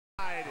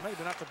wide. Might have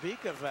been off the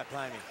beak of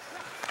Pliny.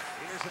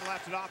 Peterson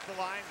left it off the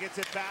line, gets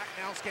it back.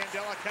 Now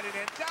Scandella cutting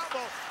in. Down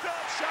low.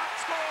 Phillips shot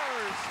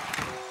scores.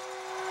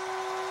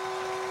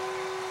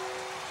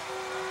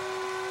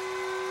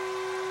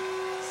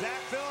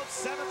 Zach Phillips,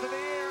 7th of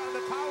the year on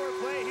the power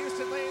play.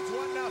 Houston leads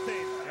 1-0.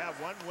 Yeah,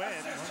 1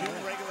 win, 2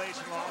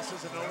 regulation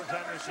losses, and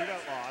overtime and a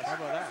shootout loss. How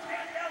about that?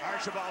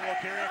 Archibald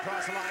will carry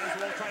across the line as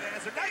the Wolves try to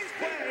answer. Nice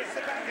play. It's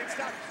the backhand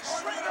stop.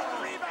 Schrader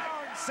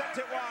rebound. Sent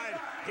it wide.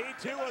 He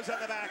too was on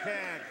the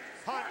backhand.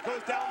 Hunt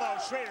goes down low.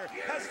 Schrader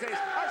hesitates.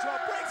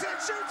 Archibald breaks it.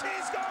 Shoots. He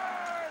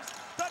scores.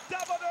 The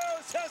double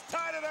deuce has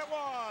tied it at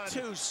 1.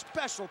 2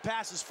 special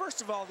passes.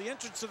 First of all, the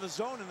entrance to the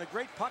zone and the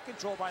great puck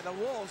control by the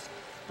Wolves.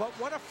 But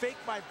what a fake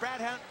by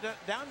Brad Hunt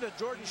down to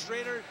Jordan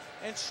Schrader.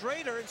 And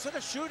Schrader, instead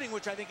of shooting,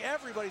 which I think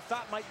everybody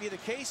thought might be the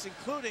case,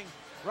 including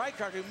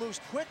Reichard, who moves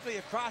quickly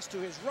across to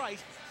his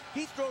right,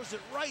 he throws it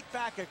right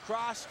back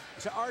across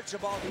to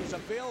Archibald, who's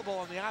available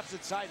on the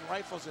opposite side and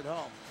rifles it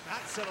home.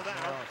 Not settled down.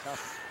 Oh,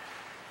 tough.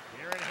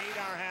 Aaron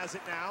Hadar has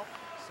it now.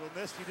 So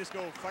this, you just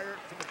go fire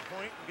it from the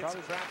point and get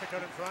some traffic out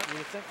in front. You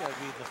would think that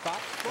would be the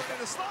thought. Look at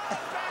the slide,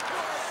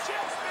 backward,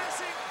 just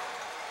missing.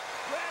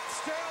 Brett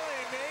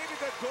Sterling, maybe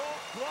the goal,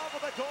 glove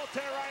of the goal to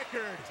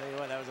Reichard. I'll tell you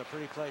what, that was a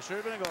pretty play. Should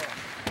have been a goal.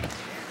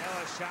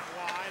 Ellis shot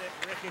wide, it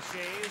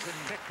ricochets and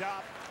picked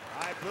up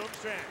by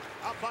Bloomstrand.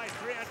 Up by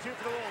 3-on-2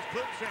 for the Wolves.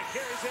 Bloomstrand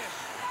carries in,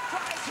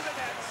 tries to the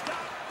net,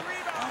 stop,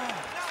 rebound,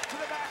 not to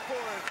the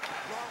backboard.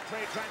 Long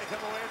trade trying to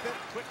come away with it,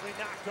 quickly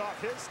knocked off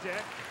his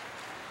stick.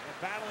 And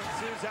battle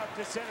ensues out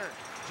to center.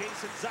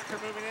 Jason Zucker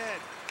moving in,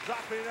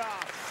 dropping it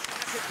off.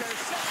 McIntyre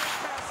centering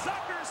pass,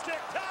 Zucker's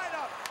stick tied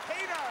up.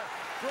 Hadar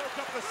broke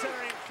up the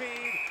centering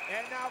feed,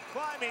 and now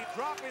Climbing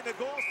dropping the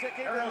goal stick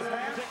into his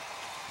hands.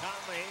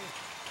 Conley,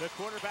 the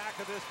quarterback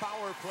of this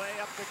power play,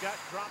 up the gut,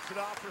 drops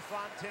it off for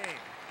Fontaine.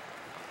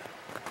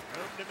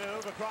 Room to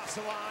move across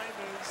the line.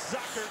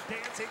 Zucker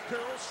dancing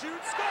curl,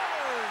 shoots,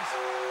 scores!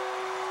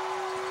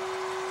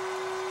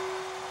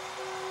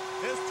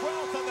 His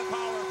 12th on the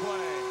power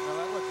play. Well,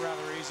 that looked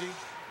rather easy.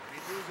 He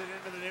moves it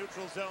into the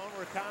neutral zone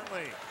where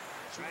Conley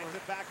drives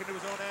it back into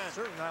his own end.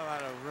 Certainly not a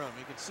lot of room.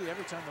 You can see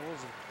every time the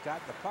Wolves have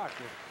got the puck.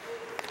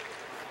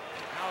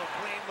 Now a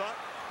clean look.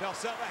 Del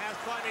Silva has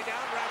Climbing down,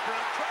 wrapped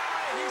around, try,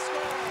 he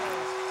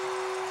scores!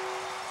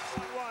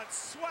 1-1,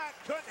 Sweat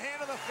couldn't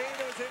handle the feed,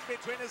 it was in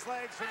between his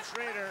legs from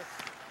Schrader.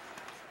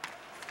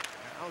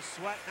 Now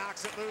Sweat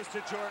knocks it loose to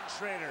Jordan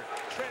Schrader.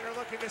 Schrader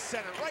looking to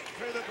center, right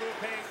through the blue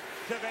paint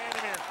to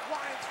Vandermeer.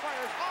 Lyons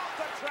fires off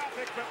the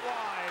traffic, but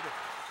wide.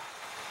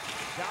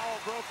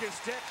 Dowell broke his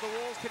stick. The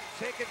Wolves can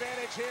take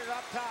advantage here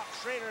up top.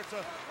 Schrader, it's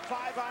a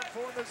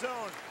 5-on-4 in the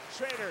zone.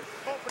 Schrader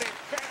opening,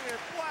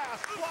 Vandermeer,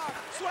 blast, block,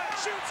 Sweat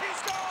shoots, he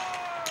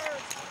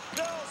scores!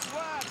 Bill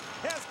Sweat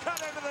has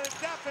cut into the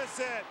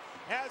deficit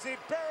as he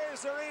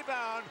buries the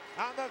rebound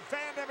on the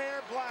Vandermeer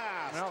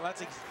blast. Well,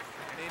 that's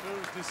and he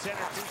moves to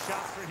center. 2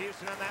 shots for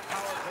Houston on that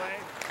power play.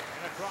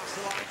 And across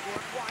the line for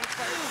it. Wines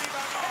fires,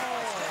 rebound.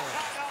 Oh!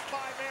 Tied up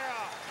by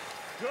Mira.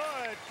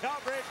 Good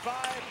coverage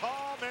by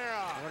Paul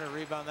Mira. What a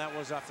rebound that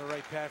was off the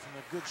right pad from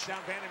the good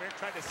shot. Sean Vandermeer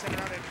tried to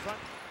center out in front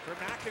for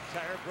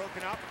McIntyre.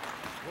 Broken up.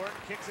 Gordon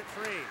kicks it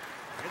free.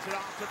 Gives it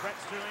off to Brett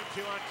Sterling,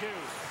 2-on-2.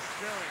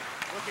 Sterling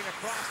looking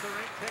across the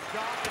ring, picked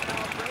off, and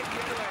now a break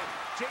into it.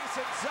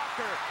 Jason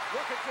Zucker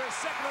looking for a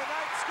second of the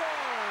night,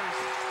 scores!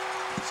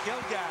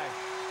 Skilled guy.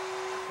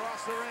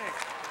 Across the ring.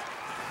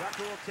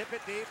 Zucker will tip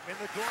it deep in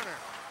the corner.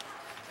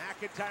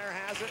 McIntyre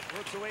has it,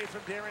 looks away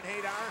from Darren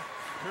Hadar,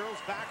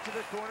 curls back to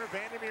the corner.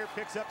 Vandermeer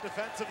picks up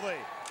defensively.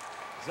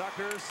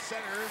 Zucker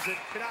centers, and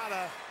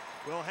Kanata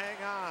will hang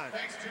on.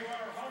 Thanks to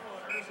our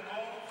homeowners and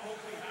all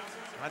Copley houses.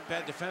 Not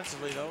bad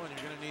defensively, though, and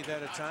you're going to need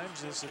that at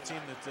times. This is a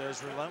team that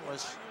is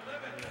relentless.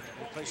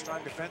 They play strong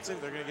defensive.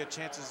 They're going to get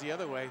chances the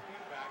other way.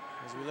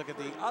 As we look at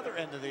the other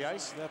end of the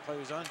ice, that play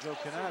was on Joe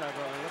Kanata,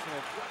 but we're looking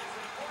at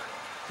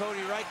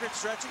Cody Reichert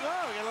stretching.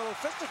 Oh, we got a little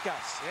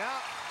fisticuffs. Yeah,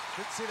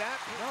 didn't see that.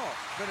 No.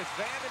 But it's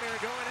Vandermeer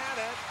going at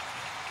it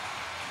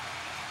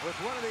with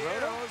one of the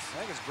Broda? arrows.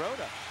 I think it's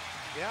Broda.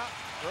 Yeah,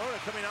 Broda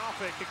coming off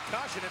a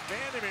concussion, and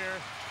Vandermeer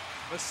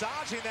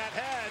massaging that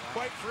head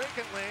quite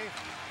frequently.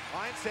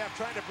 Line staff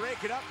trying to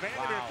break it up.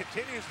 Vandermeer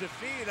continues to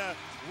feed a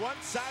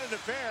one-sided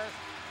affair.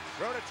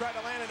 Broda tried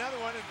to land another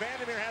one, and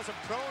Vandermeer has him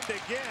prone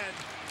again.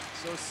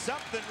 So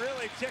something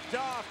really ticked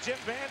off Jim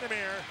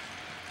Vandermeer,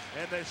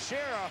 and the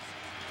sheriff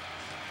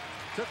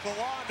took the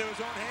law into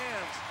his own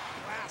hands.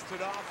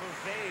 Blasted off of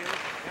Vale.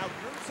 Now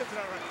Drew sends it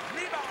over.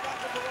 Rebound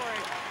off of Valori.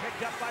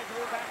 Picked up by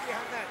Drew back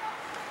behind that.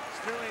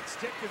 Sterling's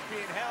stick is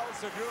being held,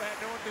 so Drew had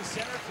no one to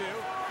center to.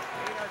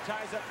 Hadar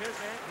ties up his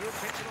man. Drew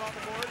pinching on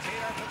the boards.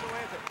 Hadar puts away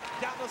with it.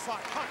 Down the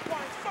slot. Hunt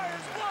winds,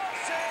 fires, blows,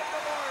 save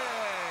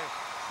Valori.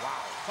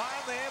 Wow.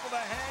 Finally able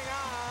to hang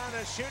on.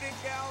 A shooting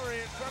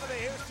gallery in front of the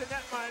Houston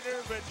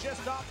netminder, but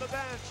just off the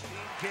bench.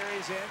 Dean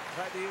carries in.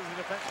 Tried to use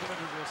the defenseman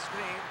as a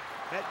screen.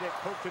 Heddick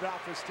poked it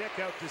off the stick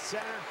out to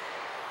center.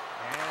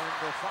 And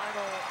the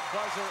final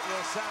buzzer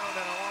will sound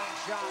on a long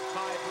shot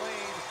by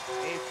Blaine.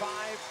 A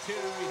 5-2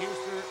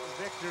 Houston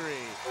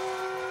victory.